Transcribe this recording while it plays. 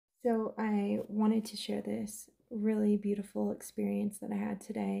So I wanted to share this really beautiful experience that I had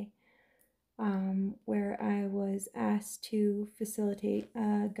today, where I was asked to facilitate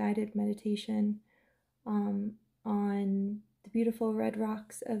a guided meditation um, on the beautiful red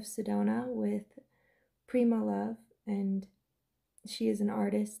rocks of Sedona with Prima Love, and she is an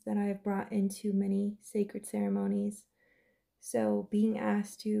artist that I've brought into many sacred ceremonies. So being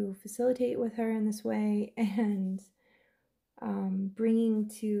asked to facilitate with her in this way and bringing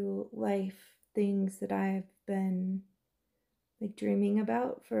to life things that I've been like dreaming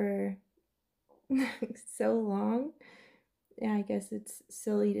about for so long. Yeah, I guess it's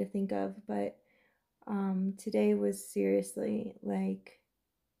silly to think of, but today was seriously like,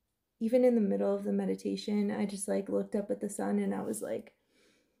 even in the middle of the meditation, I just like looked up at the sun and I was like,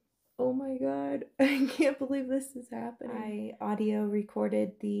 oh my God, I can't believe this is happening. I audio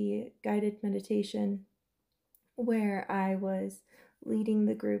recorded the guided meditation where I was leading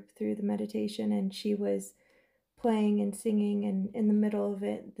the group through the meditation, and she was playing and singing, and in the middle of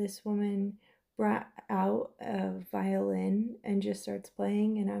it this woman brought out a violin and just starts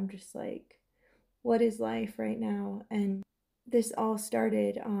playing, and I'm just like, what is life right now? And this all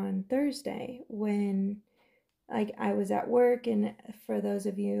started on Thursday when like I was at work, and for those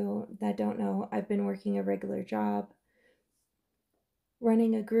of you that don't know, I've been working a regular job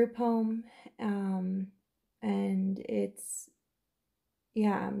running a group home, and it's,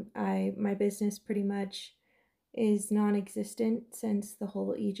 yeah, I my business pretty much is non-existent since the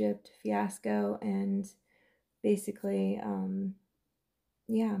whole Egypt fiasco, and basically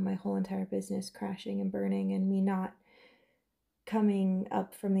yeah, my whole entire business crashing and burning and me not coming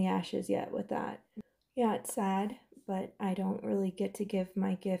up from the ashes yet with that. Yeah, it's sad, but I don't really get to give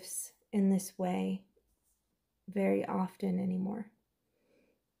my gifts in this way very often anymore.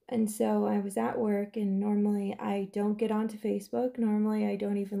 And so I was at work, and normally I don't get onto Facebook. Normally I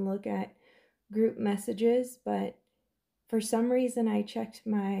don't even look at group messages, but for some reason I checked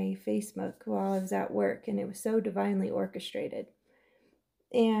my Facebook while I was at work, and it was so divinely orchestrated.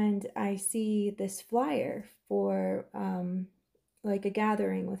 And I see this flyer for like a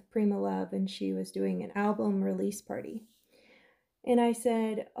gathering with Prima Love, and she was doing an album release party. And I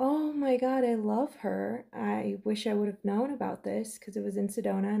said, oh my God, I love her. I wish I would have known about this because it was in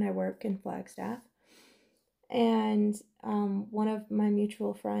Sedona and I work in Flagstaff. And one of my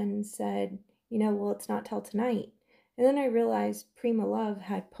mutual friends said, well, it's not till tonight. And then I realized Prima Love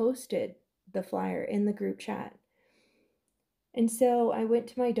had posted the flyer in the group chat. And so I went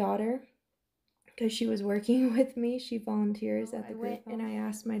to my daughter because she was working with me. She volunteers at the group home. And I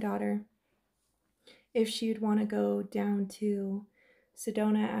asked my daughter if she would want to go down to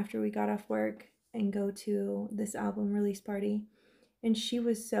Sedona after we got off work and go to this album release party. And she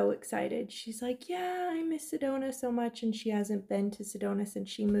was so excited. She's like, yeah, I miss Sedona so much. And she hasn't been to Sedona since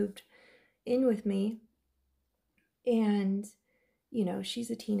she moved in with me. And, she's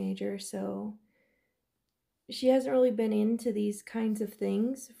a teenager, so she hasn't really been into these kinds of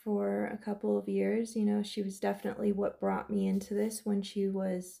things for a couple of years. She was definitely what brought me into this when she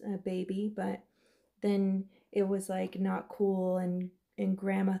was a baby, but then it was like not cool, and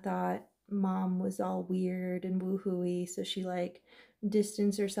grandma thought mom was all weird and woohooey, so she like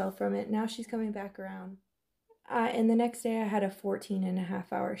distanced herself from it. Now she's coming back around. And the next day I had a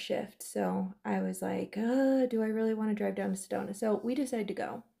 14.5 hour shift, so I was like, do I really want to drive down to Sedona? So we decided to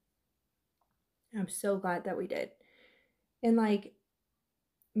go. I'm so glad that we did. And like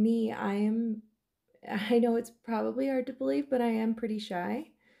me, I know it's probably hard to believe, but I am pretty shy.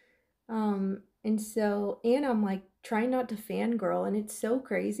 And I'm like trying not to fangirl, and it's so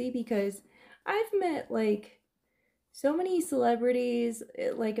crazy because I've met like so many celebrities.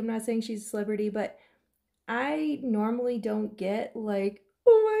 Like, I'm not saying she's a celebrity, but I normally don't get like,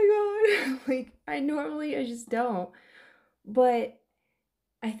 oh my God, like I just don't. But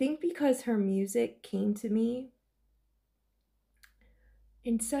I think because her music came to me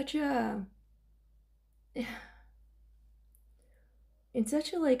in such a in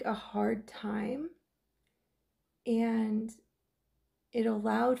such a like a hard time, and it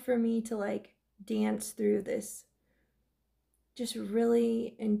allowed for me to like dance through this just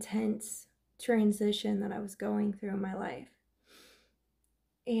really intense transition that I was going through in my life.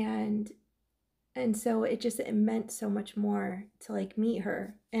 And so it meant so much more to like meet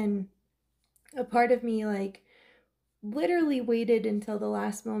her. And a part of me like literally waited until the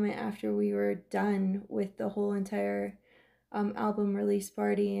last moment after we were done with the whole entire album release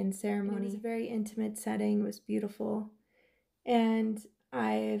party and ceremony. And it was a very intimate setting. It was beautiful. And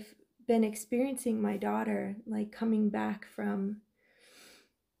I've been experiencing my daughter like coming back from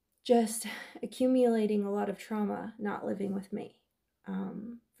just accumulating a lot of trauma not living with me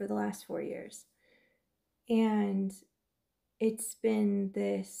for the last 4 years. And it's been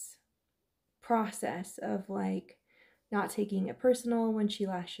this process of like not taking it personal when she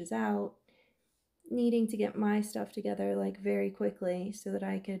lashes out, needing to get my stuff together like very quickly so that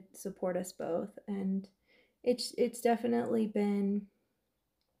I could support us both. And it's definitely been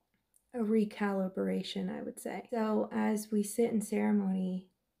a recalibration, I would say. So as we sit in ceremony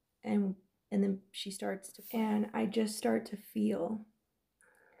and then she starts to play, and I just start to feel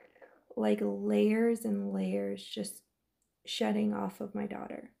like layers and layers just shedding off of my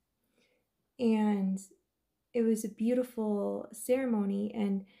daughter. And it was a beautiful ceremony,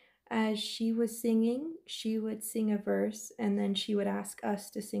 and as she was singing, she would sing a verse and then she would ask us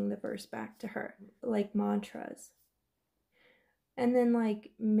to sing the verse back to her, like mantras. And then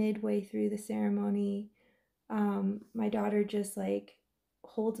like midway through the ceremony, my daughter just like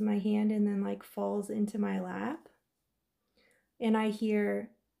holds my hand and then like falls into my lap. And I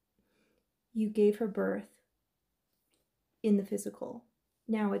hear, "You gave her birth in the physical.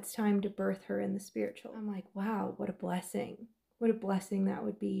 Now it's time to birth her in the spiritual." I'm like, wow, what a blessing. What a blessing that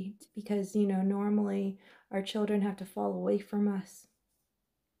would be, because, normally our children have to fall away from us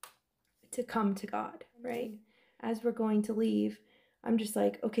to come to God, right? As we're going to leave, I'm just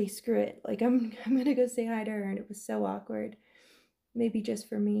like, okay, screw it. Like, I'm going to go say hi to her. And it was so awkward. Maybe just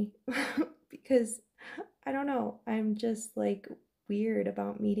for me, because I don't know. I'm just like weird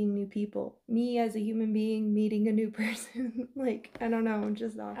about meeting new people. Me as a human being meeting a new person, like, I don't know, I'm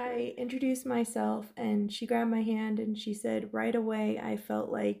just awkward. I introduced myself and she grabbed my hand and she said, right away, I felt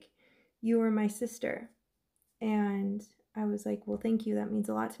like you were my sister. And I was like, well, thank you. That means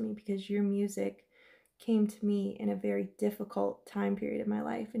a lot to me because your music came to me in a very difficult time period of my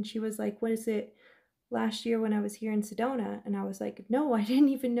life. And she was like, what is it? Last year when I was here in Sedona? And I was like, no, I didn't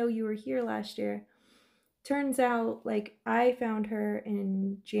even know you were here last year. Turns out, like, I found her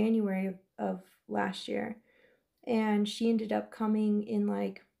in January of last year, and she ended up coming in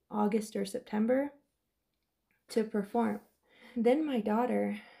like August or September to perform. Then my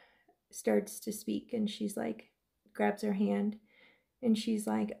daughter starts to speak, and she's like, grabs her hand, and she's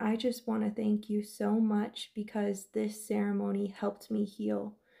like, I just want to thank you so much because this ceremony helped me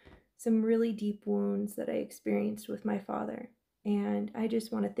heal some really deep wounds that I experienced with my father. And I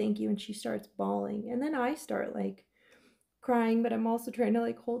just want to thank you. And she starts bawling. And then I start like crying, but I'm also trying to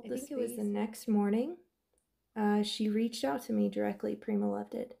like hold the space. I think it was the next morning. She reached out to me directly. Prima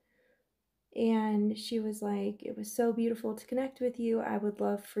loved it. And she was like, it was so beautiful to connect with you. I would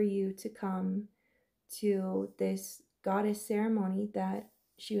love for you to come to this goddess ceremony that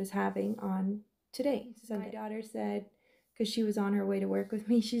she was having on today, Sunday. My daughter said, because she was on her way to work with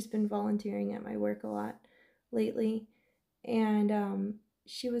me, she's been volunteering at my work a lot lately, and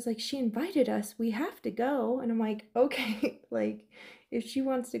she was like, she invited us, we have to go. And I'm like, okay, like, if she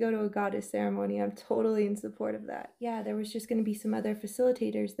wants to go to a goddess ceremony, I'm totally in support of that. Yeah, there was just going to be some other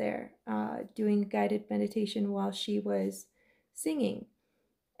facilitators there doing guided meditation while she was singing,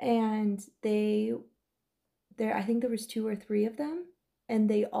 and I think there was 2 or 3 of them, and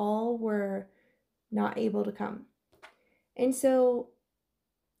they all were not able to come. And so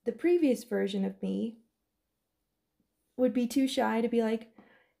the previous version of me would be too shy to be like,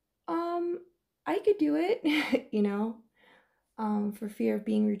 I could do it, for fear of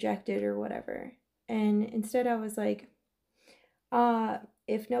being rejected or whatever. And instead I was like,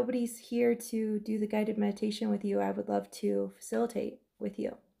 if nobody's here to do the guided meditation with you, I would love to facilitate with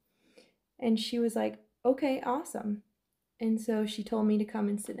you. And she was like, okay, awesome. And so she told me to come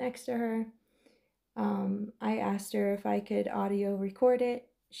and sit next to her. I asked her if I could audio record it.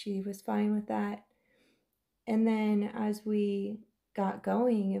 She was fine with that. And then as we got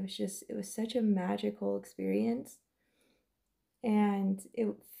going, it was such a magical experience. And it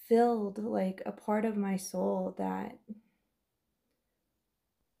filled like a part of my soul that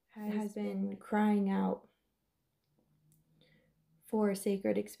has been crying out for a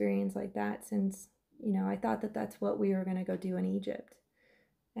sacred experience like that since, I thought that that's what we were going to go do in Egypt.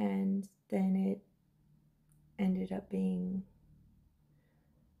 And then it ended up being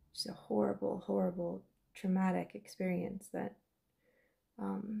just a horrible, horrible, traumatic experience that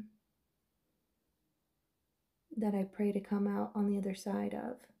that I pray to come out on the other side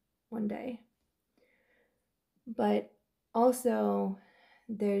of one day. But also,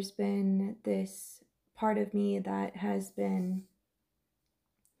 there's been this part of me that has been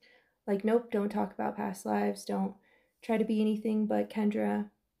like, nope, don't talk about past lives, don't try to be anything but Kendra.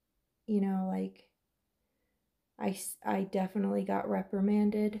 Like, I definitely got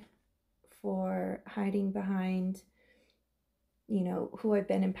reprimanded for hiding behind, who I've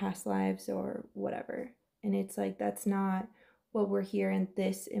been in past lives or whatever. And it's like, that's not what we're here in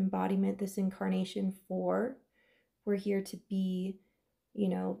this embodiment, this incarnation for. We're here to be, you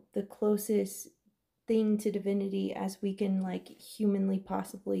know, the closest thing to divinity as we can like humanly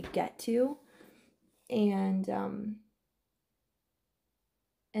possibly get to. And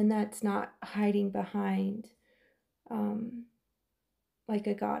that's not hiding behind like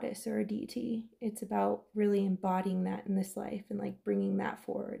a goddess or a deity. It's about really embodying that in this life and like bringing that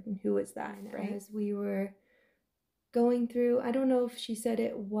forward. And who is that, right? As we were going through, I don't know if she said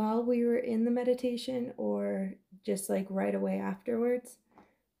it while we were in the meditation or just like right away afterwards,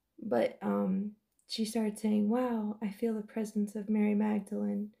 but she started saying, wow, I feel the presence of Mary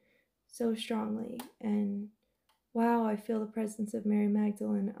Magdalene so strongly, and wow, I feel the presence of Mary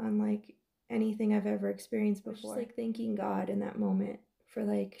Magdalene unlike anything I've ever experienced before. Just like thanking God in that moment for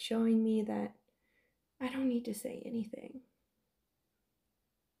like showing me that I don't need to say anything.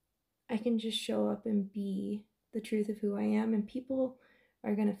 I can just show up and be the truth of who I am, and people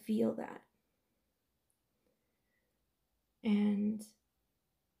are going to feel that. And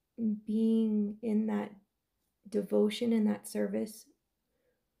being in that devotion and that service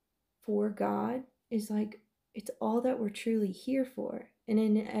for God is like, it's all that we're truly here for. And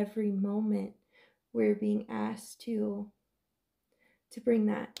in every moment, we're being asked to bring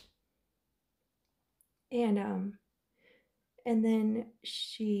that. And then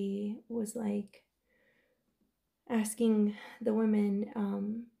she was like asking the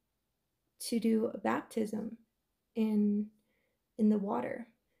women to do a baptism in the water.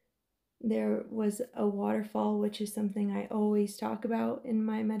 There was a waterfall, which is something I always talk about in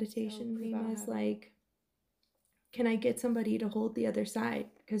my meditations. So Prima's like, can I get somebody to hold the other side?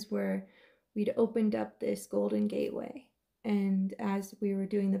 Because we'd opened up this golden gateway, and as we were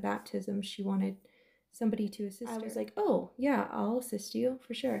doing the baptism, she wanted somebody to assist her. I was like, oh yeah, I'll assist you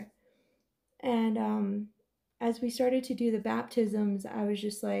for sure. And as we started to do the baptisms, I was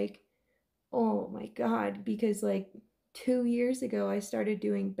just like, oh my God, because like 2 years ago, I started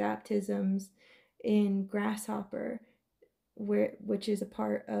doing baptisms in Grasshopper, which is a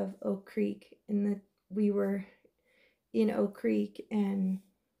part of Oak Creek. We were in Oak Creek, and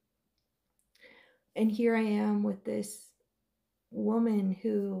here I am with this woman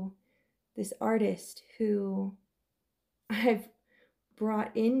this artist who I've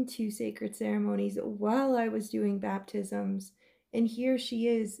brought into sacred ceremonies while I was doing baptisms, and here she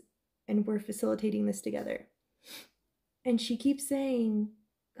is, and we're facilitating this together. And she keeps saying,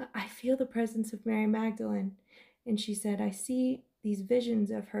 I feel the presence of Mary Magdalene. And she said, I see these visions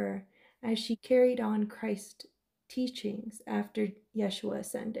of her as she carried on Christ's teachings after Yeshua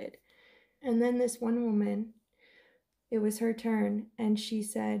ascended. And then this one woman, it was her turn, and she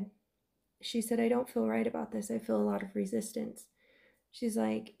said, I don't feel right about this. I feel a lot of resistance. She's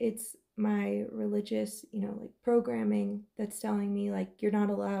like, it's my religious, like programming that's telling me like, you're not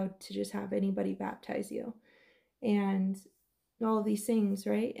allowed to just have anybody baptize you. And all of these things,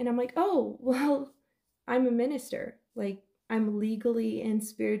 right? And I'm like, oh, well, I'm a minister. Like, I'm legally and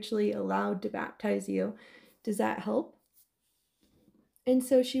spiritually allowed to baptize you. Does that help? And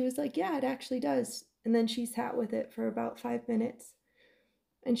so she was like, yeah, it actually does. And then she sat with it for about 5 minutes,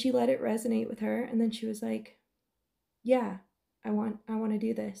 and she let it resonate with her. And then she was like, yeah, I want to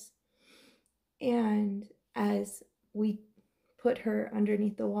do this. And as we put her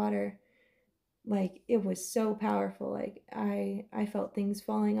underneath the water, like, it was so powerful. Like, I felt things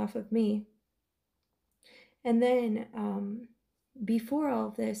falling off of me. And then before all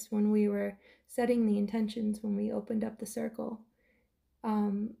of this, when we were setting the intentions, when we opened up the circle,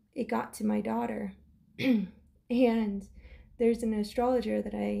 it got to my daughter. And there's an astrologer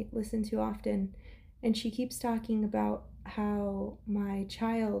that I listen to often, and she keeps talking about how my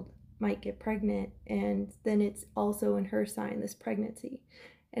child might get pregnant, and then it's also in her sign, this pregnancy.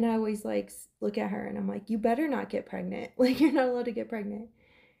 And I always like look at her and I'm like, you better not get pregnant. Like, you're not allowed to get pregnant.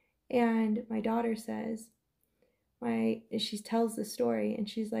 And my daughter says, she tells the story, and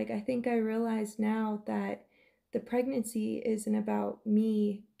she's like, I think I realize now that the pregnancy isn't about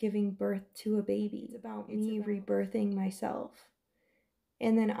me giving birth to a baby. It's about me rebirthing myself.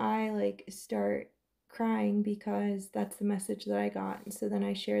 And then I like start crying because that's the message that I got. And so then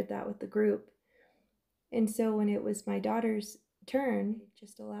I shared that with the group. And so when it was my daughter's turn, I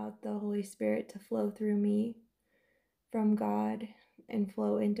just allowed the Holy Spirit to flow through me from God and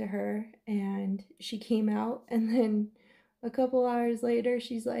flow into her. And she came out, and then a couple hours later,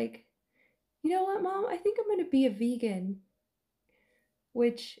 she's like, you know what, Mom? I think I'm going to be a vegan,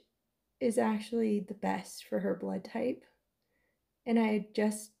 which is actually the best for her blood type. And I had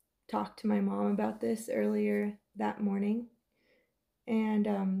just talked to my mom about this earlier that morning. And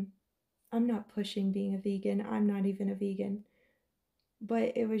I'm not pushing being a vegan. I'm not even a vegan.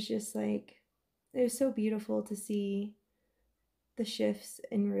 But it was just like, it was so beautiful to see the shifts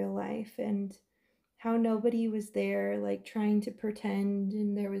in real life and how nobody was there like trying to pretend.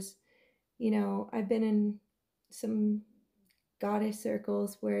 And there was, I've been in some goddess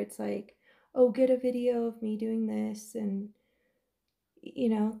circles where it's like, oh, get a video of me doing this. And,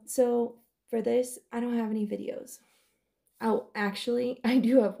 so for this, I don't have any videos. Oh, actually, I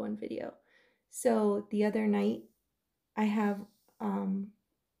do have one video. So the other night, I have um,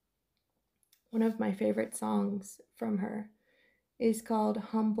 one of my favorite songs from her is called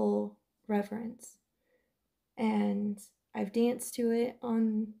Humble Reverence. And I've danced to it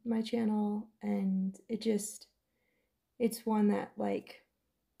on my channel, and it's one that like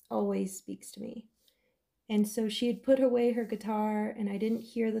always speaks to me. And so she had put away her guitar and I didn't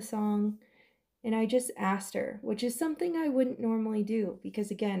hear the song, and I just asked her, which is something I wouldn't normally do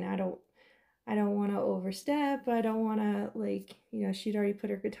because again, I don't want to overstep. I don't want to like, she'd already put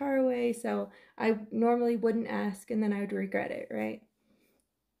her guitar away, so I normally wouldn't ask and then I would regret it, right?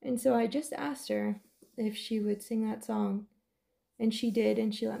 And so I just asked her if she would sing that song, and she did,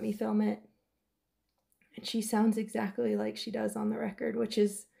 and she let me film it. And she sounds exactly like she does on the record, which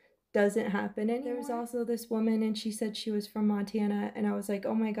is doesn't happen anymore. There was also this woman, and she said she was from Montana, and I was like,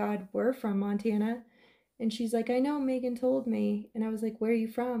 oh my god, we're from Montana. And she's like, I know, Megan told me. And I was like, where are you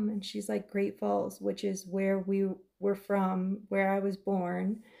from? And she's like, Great Falls, which is where we were from, where I was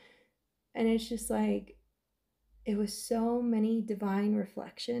born. And it's just like, it was so many divine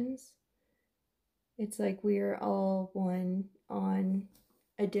reflections. It's like we are all one on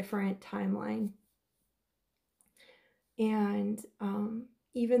a different timeline. And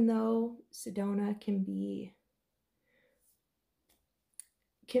even though Sedona can be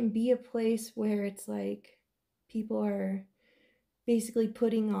a place where it's like people are basically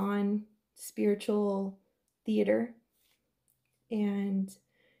putting on spiritual theater and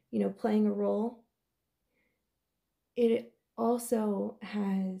playing a role, it also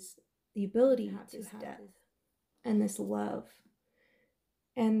has the ability to have this depth and this love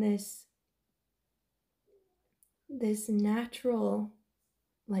and this natural,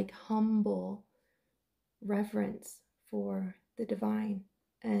 like, humble reverence for the divine.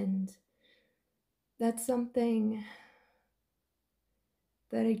 And that's something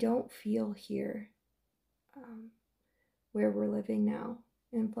that I don't feel here, where we're living now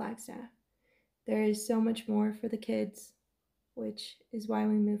in Flagstaff. There is so much more for the kids, which is why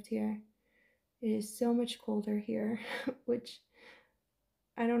we moved here. It is so much colder here, which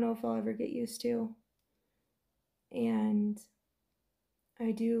I don't know if I'll ever get used to. And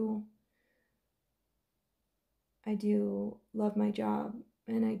I do love my job,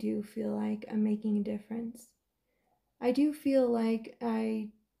 and I do feel like I'm making a difference. I do feel like I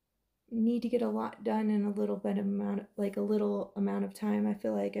need to get a lot done in a little amount of time. I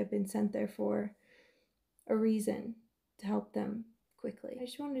feel like I've been sent there for a reason, to help them quickly. I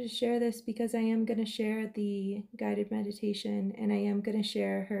just wanted to share this because I am going to share the guided meditation, and I am going to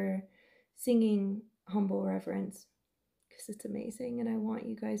share her singing Humble Reverence because it's amazing, and I want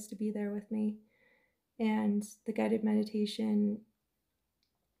you guys to be there with me. And the guided meditation,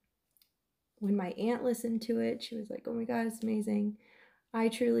 when my aunt listened to it, she was like, oh my god, it's amazing. I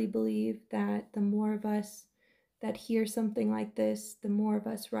truly believe that the more of us that hear something like this, the more of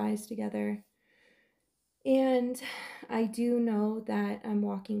us rise together. And I do know that I'm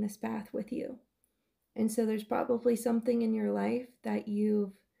walking this path with you. And so there's probably something in your life that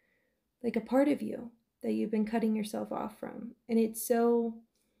like a part of you that you've been cutting yourself off from. And it's so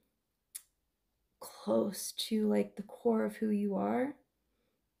close to like the core of who you are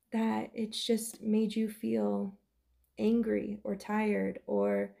that it's just made you feel angry or tired,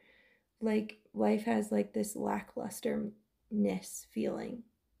 or like life has like this lacklusterness feeling.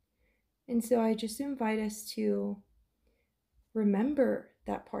 And so I just invite us to remember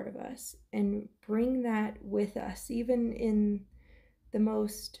that part of us and bring that with us, even in the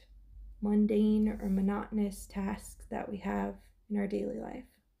most mundane or monotonous tasks that we have in our daily life.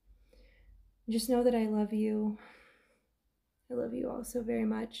 Just know that I love you. I love you all so very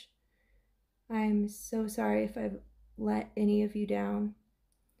much. I'm so sorry if I've let any of you down.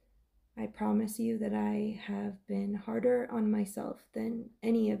 I promise you that I have been harder on myself than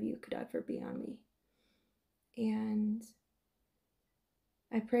any of you could ever be on me. And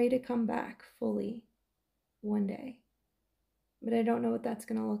I pray to come back fully one day. But I don't know what that's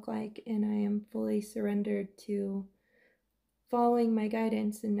going to look like, and I am fully surrendered to following my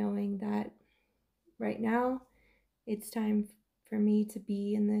guidance and knowing that right now it's time for me to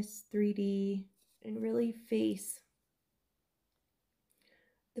be in this 3D and really face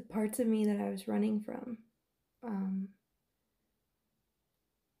the parts of me that I was running from.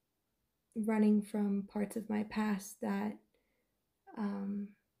 running from parts of my past that um,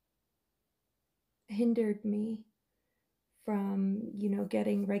 hindered me from,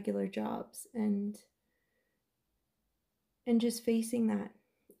 getting regular jobs, and just facing that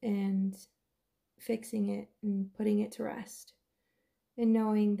and fixing it and putting it to rest, and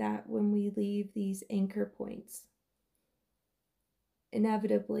knowing that when we leave these anchor points,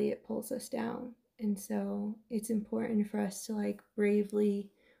 inevitably it pulls us down. And so it's important for us to like bravely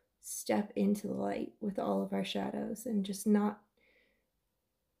step into the light with all of our shadows, and just not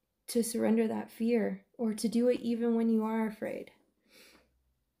to surrender that fear, or to do it even when you are afraid.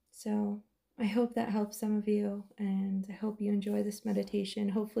 So I hope that helps some of you, and I hope you enjoy this meditation.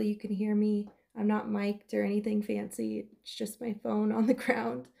 Hopefully, you can hear me. I'm not mic'd or anything fancy, it's just my phone on the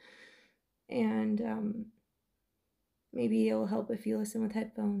ground. And maybe it'll help if you listen with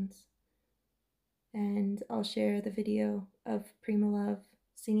headphones. And I'll share the video of Prima Love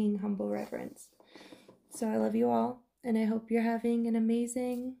singing Humble Reverence. So I love you all, and I hope you're having an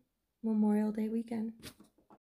amazing Memorial Day weekend.